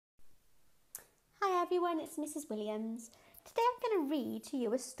everyone, it's Mrs. Williams. Today I'm going to read to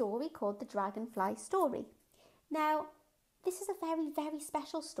you a story called The Dragonfly Story. Now, this is a very, very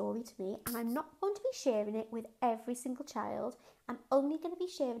special story to me, and I'm not going to be sharing it with every single child. I'm only going to be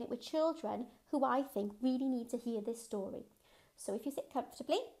sharing it with children who I think really need to hear this story. So if you sit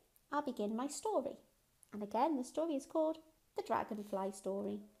comfortably, I'll begin my story. And again, the story is called The Dragonfly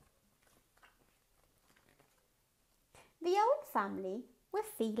Story. The Owen family were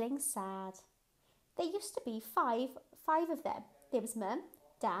feeling sad. There used to be five of them. There was Mum,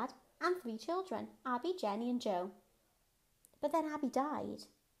 Dad and 3 children, Abby, Jenny and Joe. But then Abby died.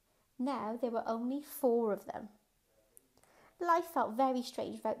 Now there were only 4 of them. Life felt very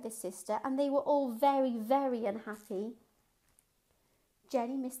strange without this sister, and they were all very, very unhappy.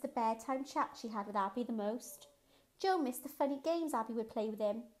 Jenny missed the bedtime chat she had with Abby the most. Joe missed the funny games Abby would play with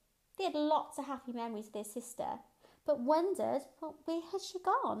him. They had lots of happy memories of their sister, but wondered, well, where has she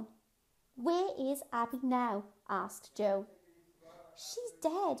gone? Where is Abby now? Asked Joe. She's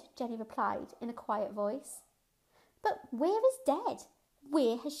dead, Jenny replied in a quiet voice. But where is dead?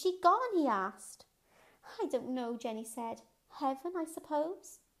 Where has she gone? He asked. I don't know, Jenny said. Heaven, I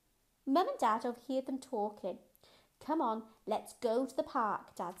suppose. Mum and Dad overheard them talking. Come on, let's go to the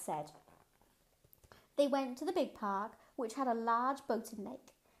park, Dad said. They went to the big park, which had a large boating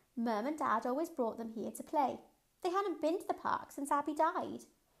lake. Mum and Dad always brought them here to play. They hadn't been to the park since Abby died.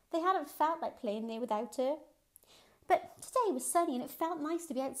 They hadn't felt like playing there without her. But today was sunny and it felt nice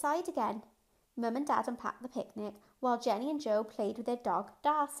to be outside again. Mum and Dad unpacked the picnic while Jenny and Joe played with their dog,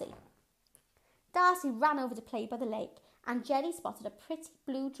 Darcy. Darcy ran over to play by the lake, and Jenny spotted a pretty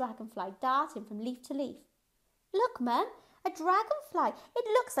blue dragonfly darting from leaf to leaf. Look, Mum, a dragonfly. It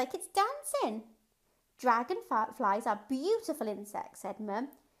looks like it's dancing. Dragonflies are beautiful insects, said Mum.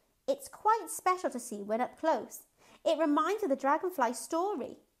 It's quite special to see when up close. It reminds of the dragonfly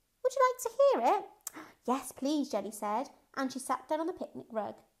story. Would you like to hear it? Yes, please, Jenny said, and she sat down on the picnic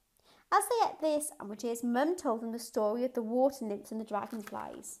rug. As they ate their sandwiches, Mum told them the story of the water nymphs and the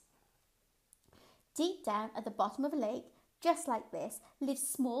dragonflies. Deep down at the bottom of a lake, just like this, lived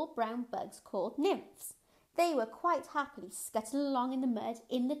small brown bugs called nymphs. They were quite happily scuttling along in the mud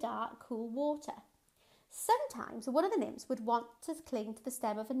in the dark, cool water. Sometimes one of the nymphs would want to cling to the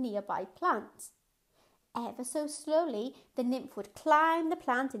stem of a nearby plant. Ever so slowly, the nymph would climb the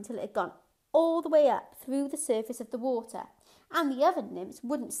plant until it had gone all the way up through the surface of the water, and the other nymphs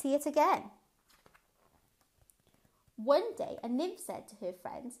wouldn't see it again. One day, a nymph said to her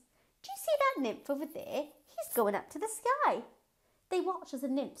friends, Do you see that nymph over there? He's going up to the sky. They watched as the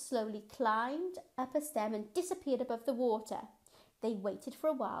nymph slowly climbed up a stem and disappeared above the water. They waited for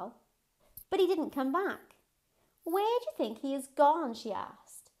a while, but he didn't come back. Where do you think he has gone? She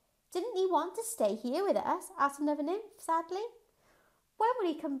asked. Didn't he want to stay here with us? Asked another nymph sadly. When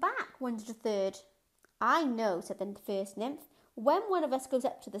will he come back? Wondered a third. I know, said the first nymph. When one of us goes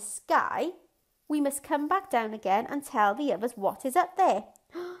up to the sky, we must come back down again and tell the others what is up there.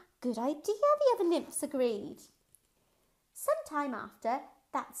 Good idea, the other nymphs agreed. Some time after,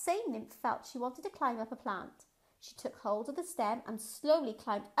 that same nymph felt she wanted to climb up a plant. She took hold of the stem and slowly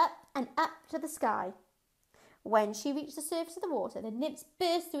climbed up and up to the sky. When she reached the surface of the water, the nymphs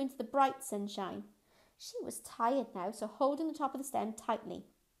burst through into the bright sunshine. She was tired now, so holding the top of the stem tightly,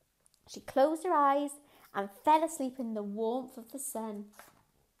 she closed her eyes and fell asleep in the warmth of the sun.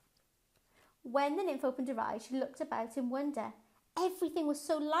 When the nymph opened her eyes, she looked about in wonder. Everything was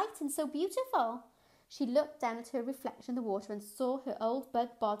so light and so beautiful. She looked down at her reflection in the water and saw her old bug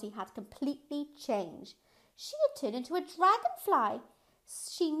body had completely changed. She had turned into a dragonfly.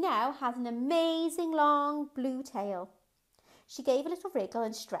 She now had an amazing long blue tail. She gave a little wriggle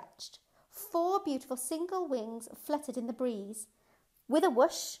and stretched. 4 beautiful single wings fluttered in the breeze. With a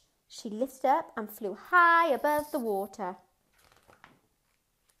whoosh, she lifted up and flew high above the water.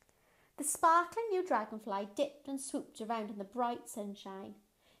 The sparkling new dragonfly dipped and swooped around in the bright sunshine.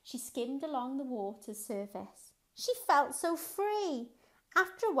 She skimmed along the water's surface. She felt so free.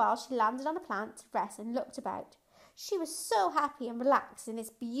 After a while, she landed on a plant to rest and looked about. She was so happy and relaxed in this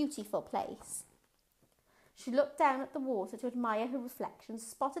beautiful place. She looked down at the water to admire her reflection,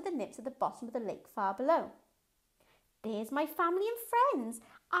 spotted the nymphs at the bottom of the lake far below. There's my family and friends.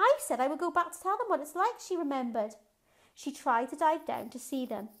 I said I would go back to tell them what it's like, she remembered. She tried to dive down to see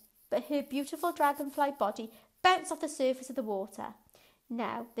them, but her beautiful dragonfly body bounced off the surface of the water.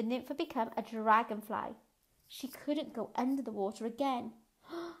 Now the nymph had become a dragonfly. She couldn't go under the water again.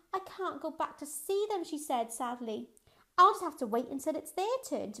 I can't go back to see them, she said sadly. I'll just have to wait until it's their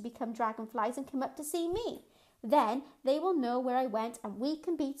turn to become dragonflies and come up to see me. Then they will know where I went and we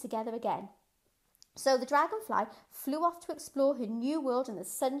can be together again. So the dragonfly flew off to explore her new world in the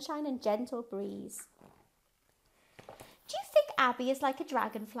sunshine and gentle breeze. Abby is like a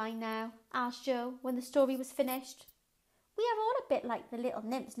dragonfly now, asked Joe when the story was finished. We are all a bit like the little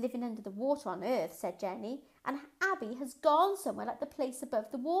nymphs living under the water on earth, said Jenny, and Abby has gone somewhere like the place above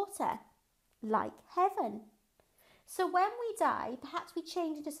the water, like heaven. So when we die, perhaps we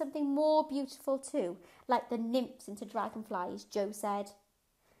change into something more beautiful too, like the nymphs into dragonflies, Joe said.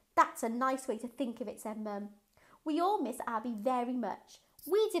 That's a nice way to think of it, said Mum. We all miss Abby very much.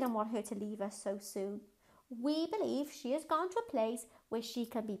 We didn't want her to leave us so soon. We believe she has gone to a place where she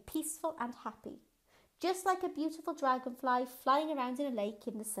can be peaceful and happy, just like a beautiful dragonfly flying around in a lake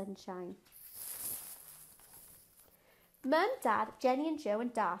in the sunshine. Mum, Dad, Jenny and Joe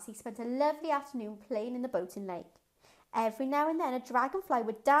and Darcy spent a lovely afternoon playing in the boating lake. Every now and then a dragonfly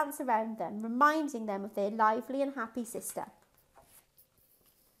would dance around them, reminding them of their lively and happy sister.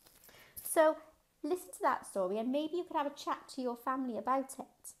 So listen to that story and maybe you could have a chat to your family about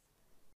it.